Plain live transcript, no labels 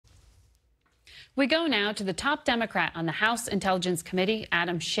We go now to the top Democrat on the House Intelligence Committee,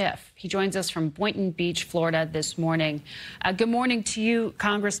 Adam Schiff. He joins us from Boynton Beach, Florida this morning. Good morning to you,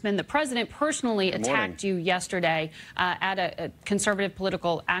 Congressman. The president personally attacked you yesterday at a conservative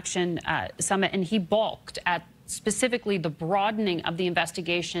political action summit, and he balked at specifically the broadening of the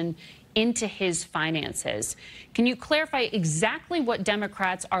investigation into his finances. Can you clarify exactly what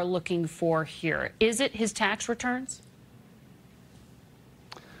Democrats are looking for here? Is it his tax returns?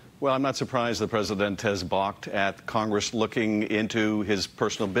 Well, I'm not surprised the president has balked at Congress looking into his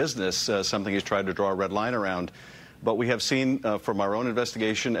personal business, something he's tried to draw a red line around. But we have seen from our own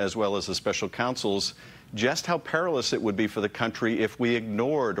investigation, as well as the special counsel's, just how perilous it would be for the country if we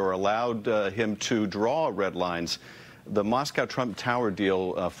ignored or allowed him to draw red lines. The Moscow-Trump Tower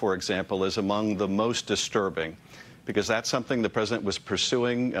deal, for example, is among the most disturbing, because that's something the president was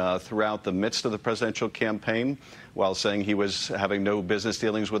pursuing throughout the midst of the presidential campaign, while saying he was having no business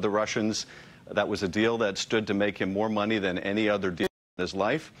dealings with the Russians. That was a deal that stood to make him more money than any other deal in his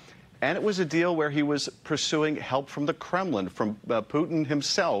life. And it was a deal where he was pursuing help from the Kremlin, from Putin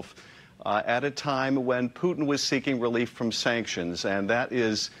himself, at a time when Putin was seeking relief from sanctions. And that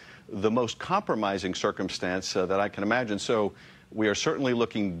is the most compromising circumstance that I can imagine. So we are certainly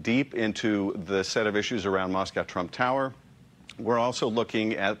looking deep into the set of issues around Moscow-Trump Tower. We're also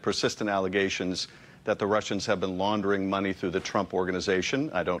looking at persistent allegations that the Russians have been laundering money through the Trump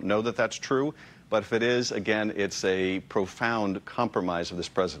organization. I don't know that that's true, but if it is, again, it's a profound compromise of this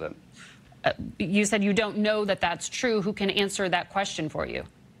president. You said you don't know that that's true. Who can answer that question for you?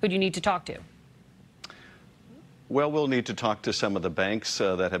 Who do you need to talk to? Well, we'll need to talk to some of the banks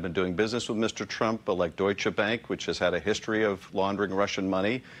that have been doing business with Mr. Trump, like Deutsche Bank, which has had a history of laundering Russian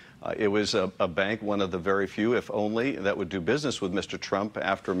money. It was a bank, one of the very few, if only, that would do business with Mr. Trump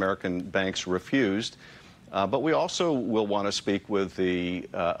after American banks refused. But we also will want to speak with the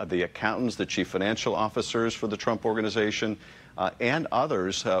accountants, the chief financial officers for the Trump organization, and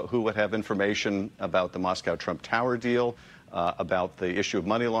others who would have information about the Moscow-Trump Tower deal, about the issue of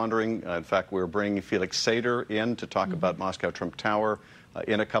money laundering. In fact, we're bringing Felix Sater in to talk about Moscow-Trump Tower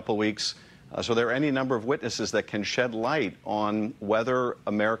in a couple weeks. So there are any number of witnesses that can shed light on whether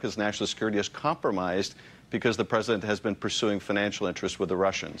America's national security is compromised because the president has been pursuing financial interests with the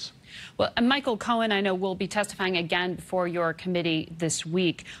Russians. Well, Michael Cohen, I know, will be testifying again before your committee this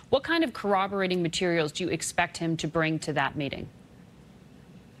week. What kind of corroborating materials do you expect him to bring to that meeting?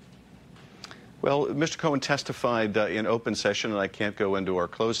 Well, Mr. Cohen testified in open session, and I can't go into our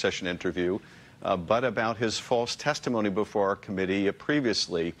closed session interview, but about his false testimony before our committee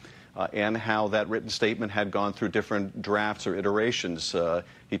previously, and how that written statement had gone through different drafts or iterations.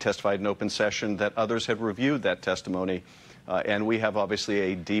 He testified in open session that others had reviewed that testimony, and we have obviously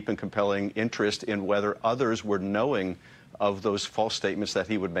a deep and compelling interest in whether others were knowing of those false statements that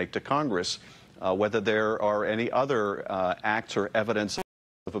he would make to Congress, whether there are any other acts or evidence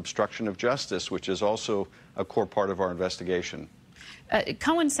of obstruction of justice, which is also a core part of our investigation.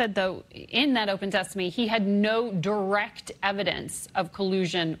 Cohen said, though, in that open testimony, he had no direct evidence of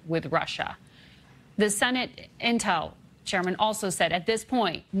collusion with Russia. The Senate Intel chairman also said, at this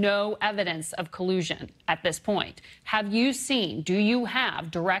point, no evidence of collusion at this point. Have you seen, do you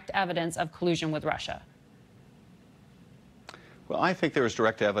have direct evidence of collusion with Russia? Well, I think there is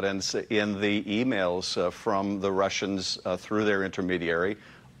direct evidence in the emails from the Russians through their intermediary,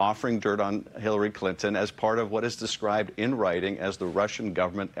 offering dirt on Hillary Clinton as part of what is described in writing as the Russian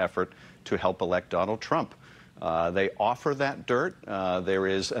government effort to help elect Donald Trump. They offer that dirt. There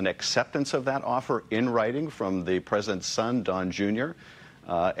is an acceptance of that offer in writing from the president's son, Don Jr.,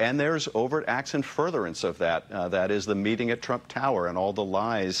 and there's overt acts in furtherance of that. That is the meeting at Trump Tower and all the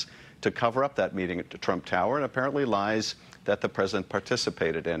lies to cover up that meeting at Trump Tower, and apparently lies that the president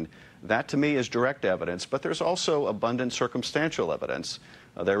participated in. That, to me, is direct evidence, but there's also abundant circumstantial evidence.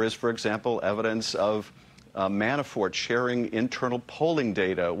 There is, for example, evidence of Manafort sharing internal polling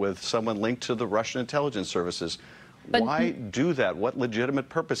data with someone linked to the Russian intelligence services. But why do that? What legitimate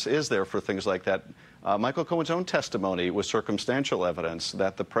purpose is there for things like that? Michael Cohen's own testimony was circumstantial evidence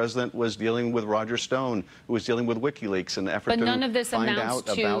that the president was dealing with Roger Stone, who was dealing with WikiLeaks in an effort to find out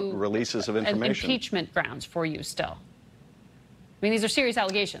about releases of information. Impeachment grounds for you still. I mean, these are serious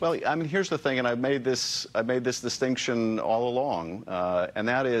allegations. Well, I mean, here's the thing, and I've made this distinction all along, and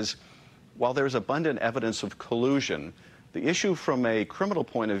that is, while there's abundant evidence of collusion, the issue from a criminal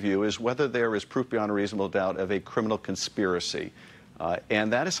point of view is whether there is proof beyond a reasonable doubt of a criminal conspiracy.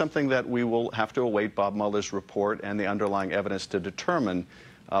 And that is something that we will have to await Bob Mueller's report and the underlying evidence to determine.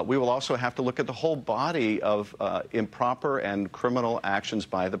 We will also have to look at the whole body of improper and criminal actions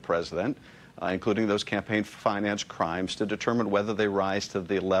by the president. including those campaign finance crimes, to determine whether they rise to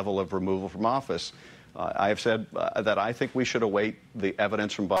the level of removal from office. I have said that I think we should await the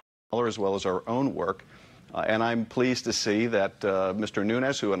evidence from Mueller as well as our own work. And I'm pleased to see that Mr.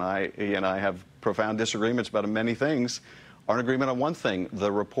 Nunes, he and I have profound disagreements about many things, are in agreement on one thing: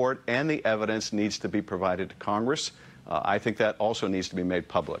 the report and the evidence needs to be provided to Congress. I think that also needs to be made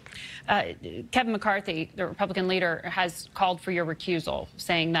public. Kevin McCarthy, the Republican leader, has called for your recusal,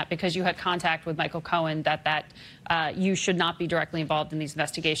 saying that because you had contact with Michael Cohen, that you should not be directly involved in these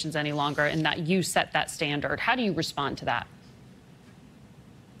investigations any longer, and that you set that standard. How do you respond to that?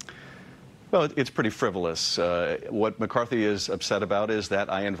 Well, it's pretty frivolous. What McCarthy is upset about is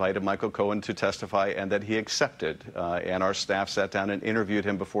that I invited Michael Cohen to testify and that he accepted, and our staff sat down and interviewed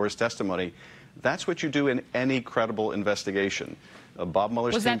him before his testimony. That's what you do in any credible investigation. Bob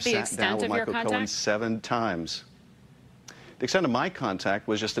Mueller's team sat down with Michael Cohen 7 times. The extent of my contact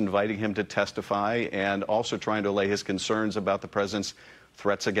was just inviting him to testify and also trying to allay his concerns about the president's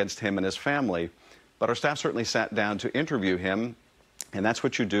threats against him and his family. But our staff certainly sat down to interview him, and that's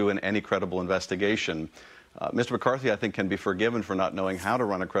what you do in any credible investigation. Mr. McCarthy, I think, can be forgiven for not knowing how to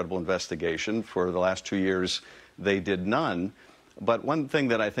run a credible investigation. For the last 2 years, they did none. But one thing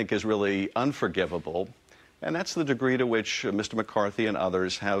that I think is really unforgivable, and that's the degree to which Mr. McCarthy and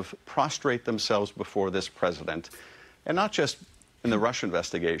others have prostrate themselves before this president, and not just in the Russia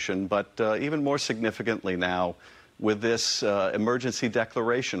investigation, but even more significantly now with this emergency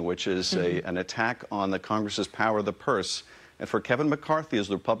declaration, which is an attack on the Congress's power of the purse. And for Kevin McCarthy, as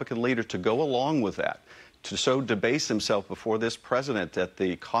the Republican leader, to go along with that, to so debase himself before this president at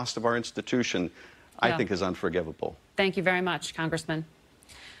the cost of our institution, I think is unforgivable. Thank you very much, Congressman.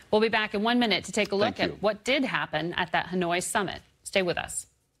 We'll be back in 1 minute to take a look at what did happen at that Hanoi summit. Stay with us.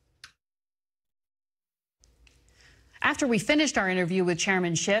 After we finished our interview with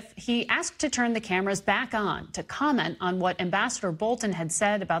Chairman Schiff, he asked to turn the cameras back on to comment on what Ambassador Bolton had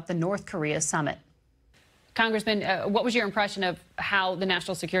said about the North Korea summit. Congressman, what was your impression of how the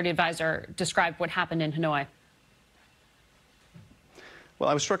National Security Advisor described what happened in Hanoi? Well,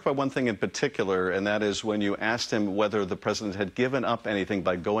 I was struck by one thing in particular, and that is when you asked him whether the president had given up anything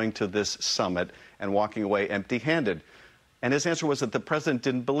by going to this summit and walking away empty-handed. And his answer was that the president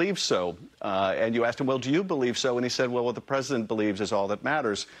didn't believe so. And you asked him, well, do you believe so? And he said, well, what the president believes is all that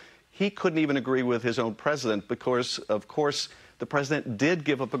matters. He couldn't even agree with his own president because, of course, the president did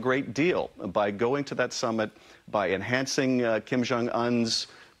give up a great deal by going to that summit, by enhancing Kim Jong-un's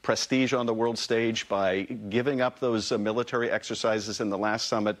prestige on the world stage, by giving up those military exercises in the last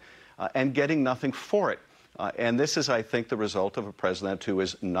summit and getting nothing for it. And this is, I think, the result of a president who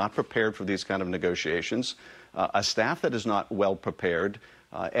is not prepared for these kind of negotiations, a staff that is not well prepared,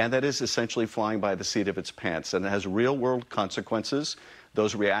 and that is essentially flying by the seat of its pants. And it has real-world consequences.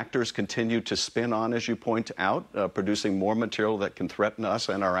 Those reactors continue to spin on, as you point out, producing more material that can threaten us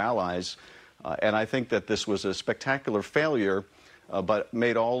and our allies. And I think that this was a spectacular failure, but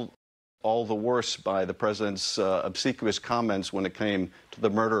made all the worse by the president's obsequious comments when it came to the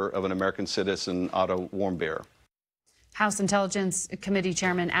murder of an American citizen, Otto Warmbier. House Intelligence Committee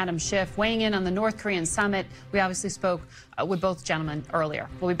Chairman Adam Schiff weighing in on the North Korean summit. We obviously spoke with both gentlemen earlier.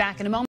 We'll be back in a moment.